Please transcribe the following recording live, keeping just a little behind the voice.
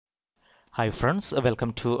Hi friends,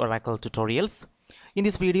 welcome to Oracle Tutorials. In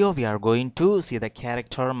this video we are going to see the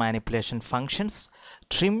character manipulation functions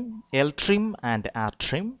trim, LTRIM and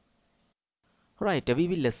RTRIM. Right, we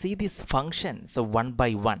will see these functions one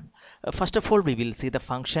by one. First of all, we will see the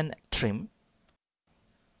function trim.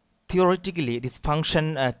 Theoretically, this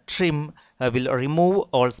function trim will remove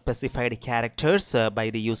all specified characters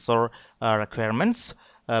by the user requirements,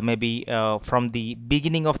 maybe from the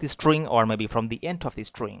beginning of the string or maybe from the end of the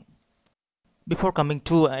string. Before coming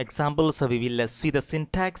to examples, we will see the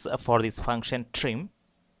syntax for this function trim.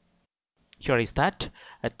 Here is that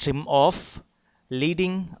a trim of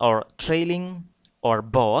leading or trailing or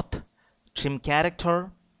both, trim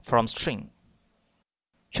character from string.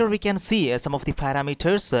 Here we can see some of the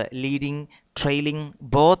parameters leading, trailing,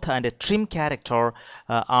 both and a trim character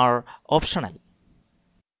are optional.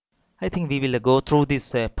 I think we will go through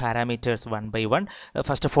these parameters one by one.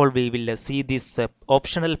 First of all, we will see this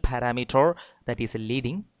optional parameter that is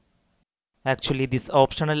leading. Actually, this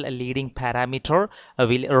optional leading parameter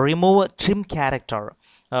will remove trim character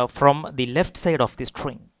from the left side of the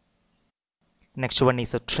string. Next one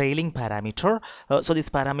is a trailing parameter. So this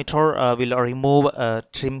parameter will remove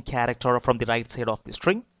trim character from the right side of the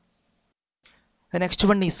string. The next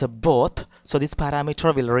one is both. So this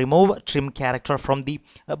parameter will remove trim character from the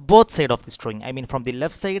both side of the string. I mean from the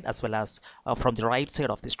left side as well as from the right side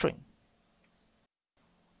of the string.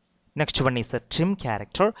 Next one is a trim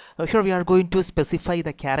character. Here we are going to specify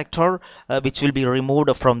the character which will be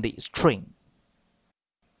removed from the string.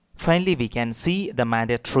 Finally, we can see the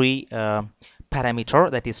mandatory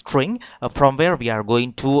parameter, that is string, from where we are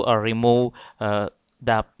going to remove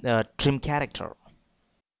the trim character.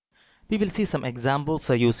 We will see some examples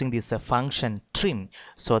using this function trim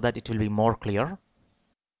so that it will be more clear.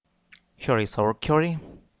 Here is our query.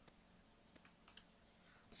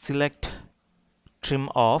 Select trim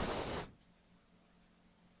off.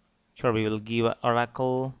 Here we will give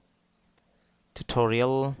Oracle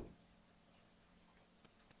tutorial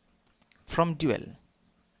from dual.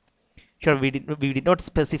 Here we did not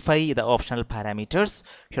specify the optional parameters.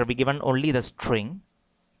 Here we given only the string.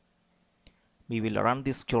 We will run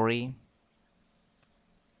this query,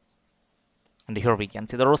 and here we can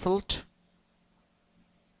see the result.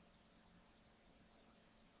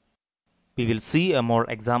 We will see more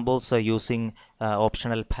examples using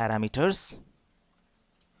optional parameters.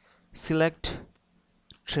 Select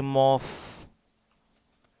trim off.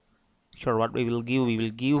 Here what we will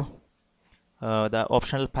give the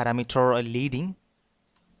optional parameter leading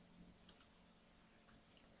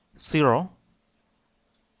 0.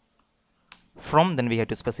 From then we have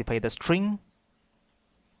to specify the string.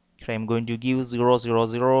 Here I am going to give 0 0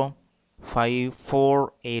 0 5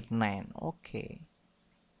 4 8 9. Okay.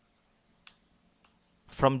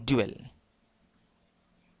 From dual.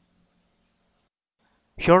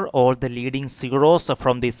 Here all the leading zeros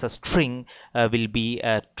from this string will be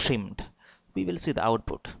trimmed. We will see the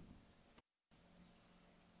output.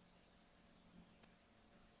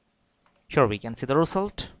 Here we can see the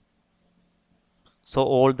result. So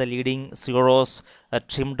all the leading zeros are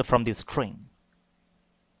trimmed from the string.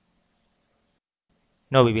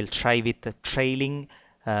 Now we will try with the trailing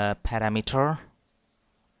parameter.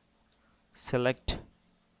 Select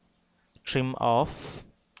trim off.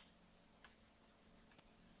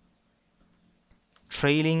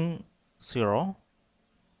 Trailing 0.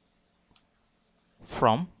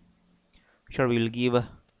 From. Here we will give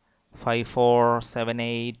 5 4 7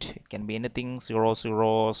 8. It can be anything. 0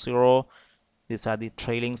 0 0. These are the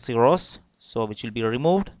trailing zeros, so which will be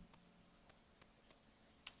removed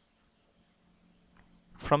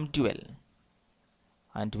from dual.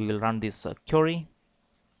 And we will run this query,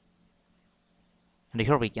 and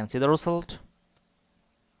here we can see the result.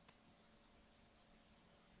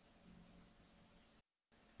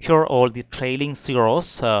 Here all the trailing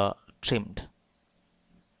zeros trimmed.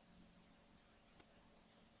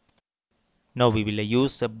 Now we will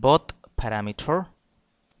use both parameter.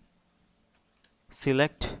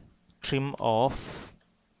 Select trim off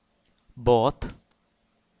both,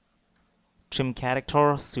 trim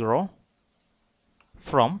character 0.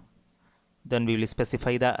 From, then we will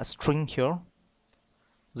specify the string here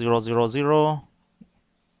 0 0 0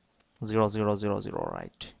 0 0 0 0,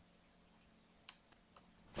 right,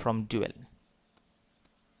 from dual.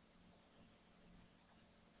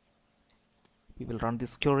 We will run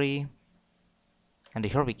this query, and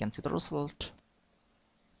here we can see the result.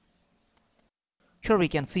 Here we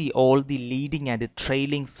can see all the leading and the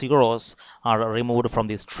trailing zeros are removed from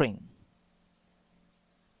the string.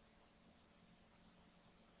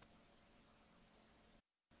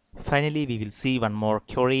 Finally, we will see one more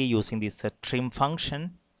query using this trim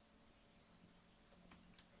function.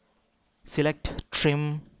 select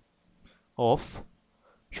trim of.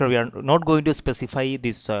 Here we are not going to specify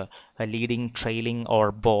this leading, trailing,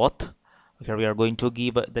 or both. Here we are going to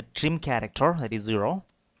give the trim character, that is 0.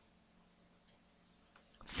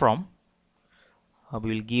 From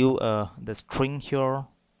we will give the string here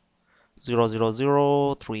 0 0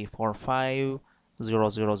 0 3 4 5 0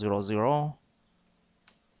 0 0 0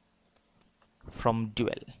 from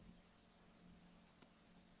dual.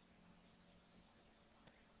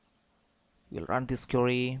 We'll run this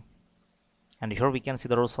query, and here we can see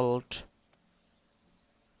the result.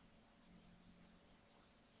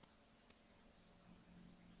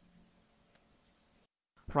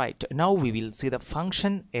 Right, now we will see the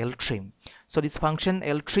function LTRIM. So this function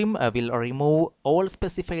LTRIM will remove all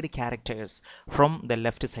specified characters from the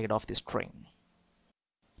left side of the string.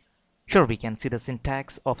 Here we can see the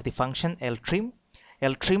syntax of the function LTRIM.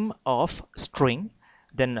 LTRIM of string,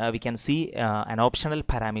 then we can see an optional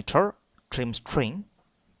parameter trim string.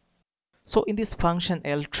 So in this function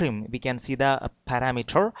LTRIM, we can see the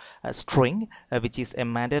parameter string, which is a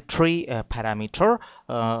mandatory parameter.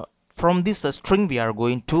 From this string, we are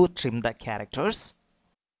going to trim the characters,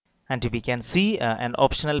 and we can see an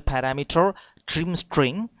optional parameter trim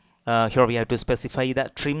string. Here we have to specify the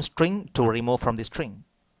trim string to remove from the string.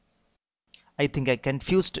 I think I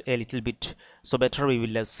confused a little bit, so better we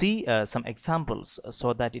will see some examples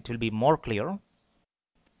so that it will be more clear.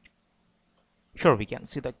 Here we can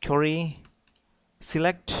see the query,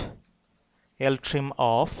 select LTRIM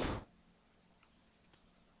of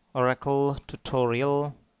Oracle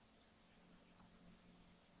tutorial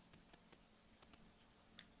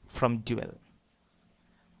from dual,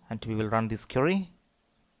 and we will run this query.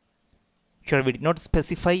 Here we did not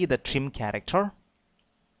specify the trim character,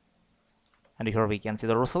 and here we can see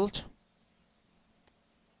the result.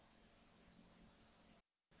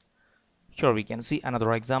 Here we can see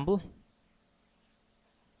another example.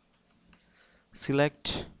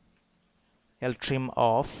 Select LTRIM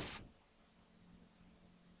of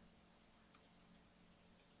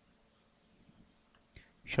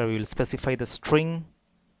here we will specify the string,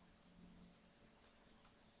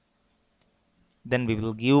 then we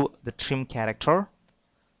will give the trim character.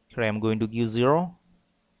 Here I am going to give 0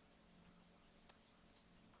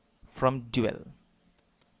 from dual,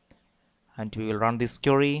 and we will run this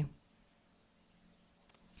query,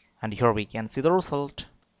 and here we can see the result.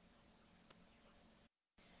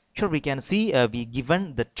 Here we can see we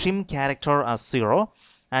given the trim character as 0,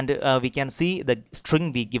 and we can see the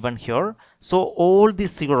string we given here. So all the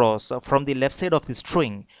zeros from the left side of the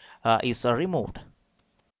string is removed.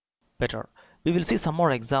 Better. We will see some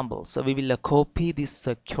more examples. So we will copy this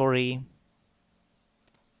query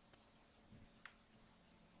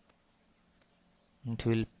and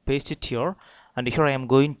we will paste it here, and here I am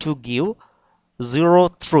going to give 0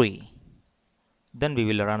 3. Then we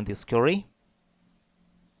will run this query,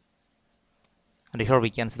 and here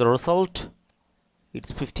we can see the result.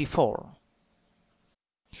 It's 54.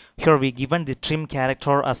 Here we given the trim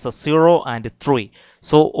character as a 0 and 3,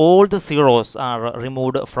 so all the zeros are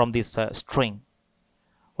removed from this string.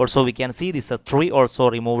 Also we can see this 3 also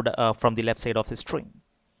removed from the left side of the string.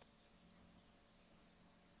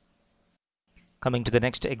 Coming to the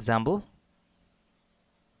next example,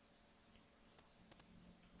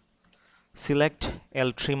 select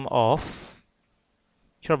LTRIM of,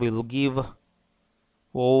 here we will give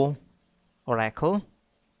O Oracle,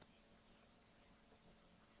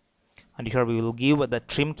 and here we will give the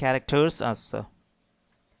trim characters as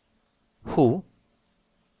who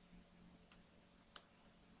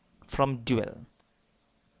from dual.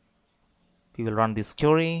 We will run this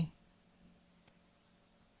query,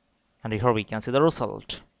 and here we can see the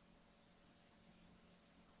result.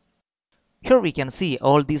 Here we can see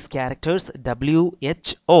all these characters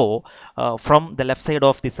WHO from the left side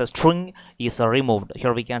of this string is removed.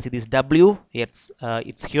 Here we can see this W, it's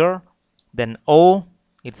here, then O,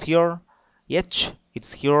 it's here, H,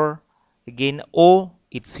 it's here, again O,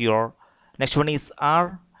 it's here, next one is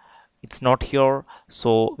R, it's not here,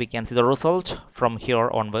 so we can see the result from here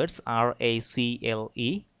onwards. RACLE,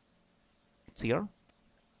 it's here.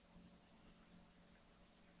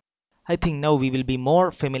 I think now we will be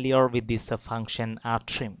more familiar with this function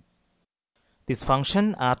RTRIM. This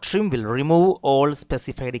function RTRIM will remove all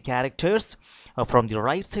specified characters from the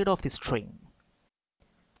right side of the string.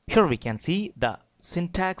 Here we can see the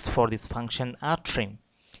syntax for this function RTRIM.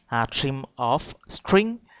 RTRIM of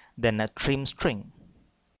string, then a trim string.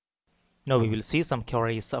 Now we will see some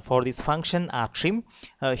queries for this function RTRIM.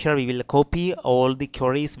 Here we will copy all the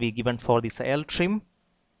queries we given for this LTRIM,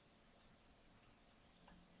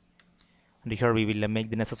 and here we will make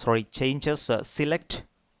the necessary changes. Select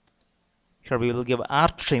Here we will give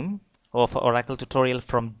RTRIM of Oracle tutorial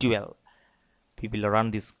from dual. We will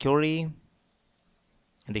run this query,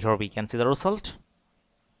 and here we can see the result.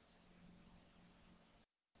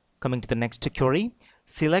 Coming to the next query,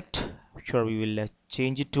 select, here we will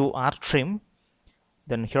change it to RTRIM.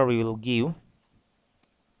 Then here we will give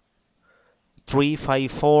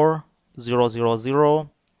 354000.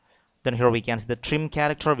 Then here we can see the trim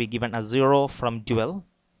character we given a 0 from dual.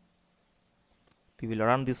 We will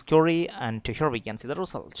run this query, and here we can see the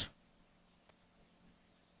result.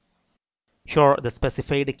 Here the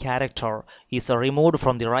specified character is removed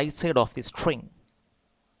from the right side of the string.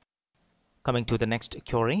 Coming to the next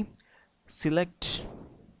query, select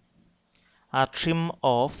a trim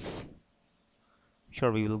of,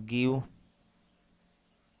 here we will give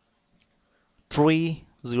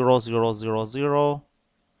 30000.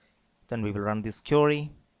 Then we will run this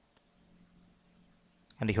query,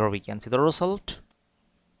 and here we can see the result.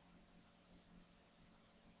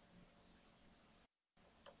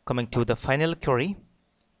 Coming to the final query,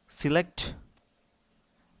 select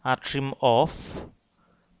a trim of,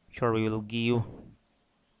 here we will give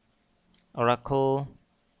Oracle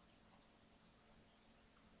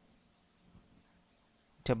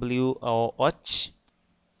WOH.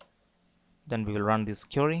 Then we will run this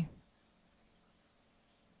query,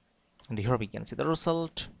 and here we can see the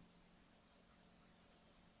result.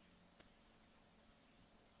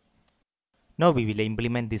 Now we will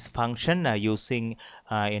implement this function using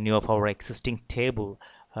any of our existing table.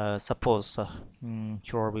 Suppose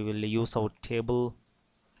here we will use our table.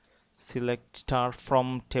 Select star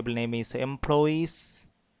from table name is employees.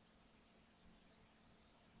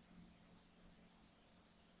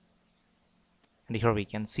 And here we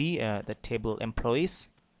can see the table employees.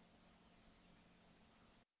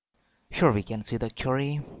 Here we can see the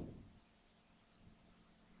query.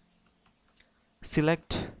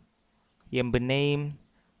 Select emb name,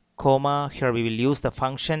 comma, here we will use the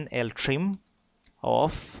function LTRIM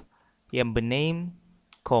of emb name,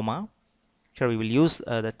 comma, here we will use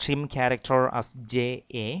the trim character as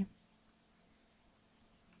JA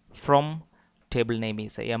from table name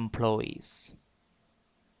is employees.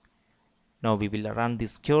 Now we will run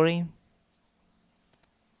this query,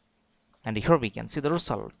 and here we can see the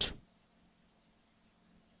result.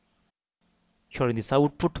 Here in this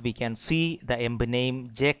output we can see the emb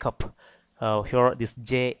name Jacob. Here this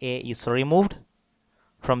JA is removed.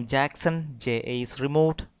 From Jackson, JA is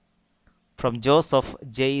removed. From Joseph,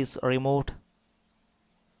 J is removed.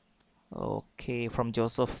 Okay, from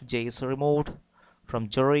Joseph, J is removed. From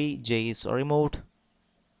Jerry, J is removed.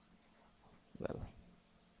 Well,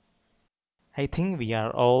 I think we are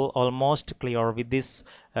all almost clear with this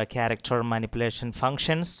character manipulation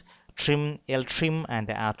functions, trim, LTRIM and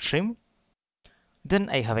RTRIM. Then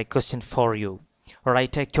I have a question for you.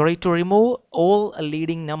 Write a query to remove all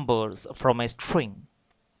leading numbers from a string.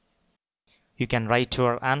 You can write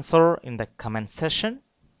your answer in the comment section.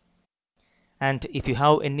 And if you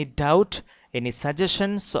have any doubt, any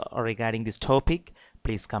suggestions regarding this topic,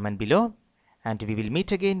 please comment below, and we will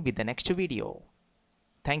meet again with the next video.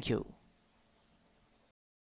 Thank you.